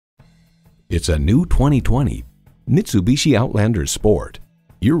It's a new 2020 Mitsubishi Outlander Sport.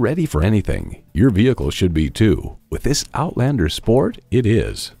 You're ready for anything. Your vehicle should be too. With this Outlander Sport, it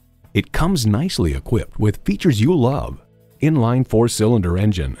is. It comes nicely equipped with features you love. Inline 4-cylinder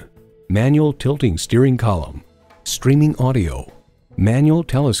engine, manual tilting steering column, streaming audio, manual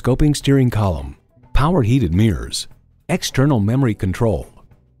telescoping steering column, power heated mirrors, external memory control,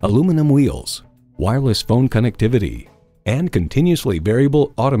 aluminum wheels, wireless phone connectivity, and continuously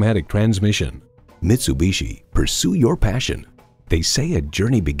variable automatic transmission. Mitsubishi, pursue your passion. They say a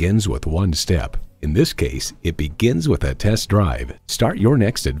journey begins with one step. In this case, it begins with a test drive. Start your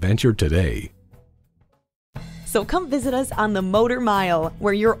next adventure today. So come visit us on the Motor Mile,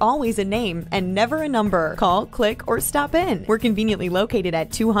 where you're always a name and never a number. Call, click, or stop in. We're conveniently located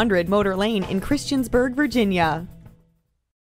at 200 Motor Lane in Christiansburg, Virginia.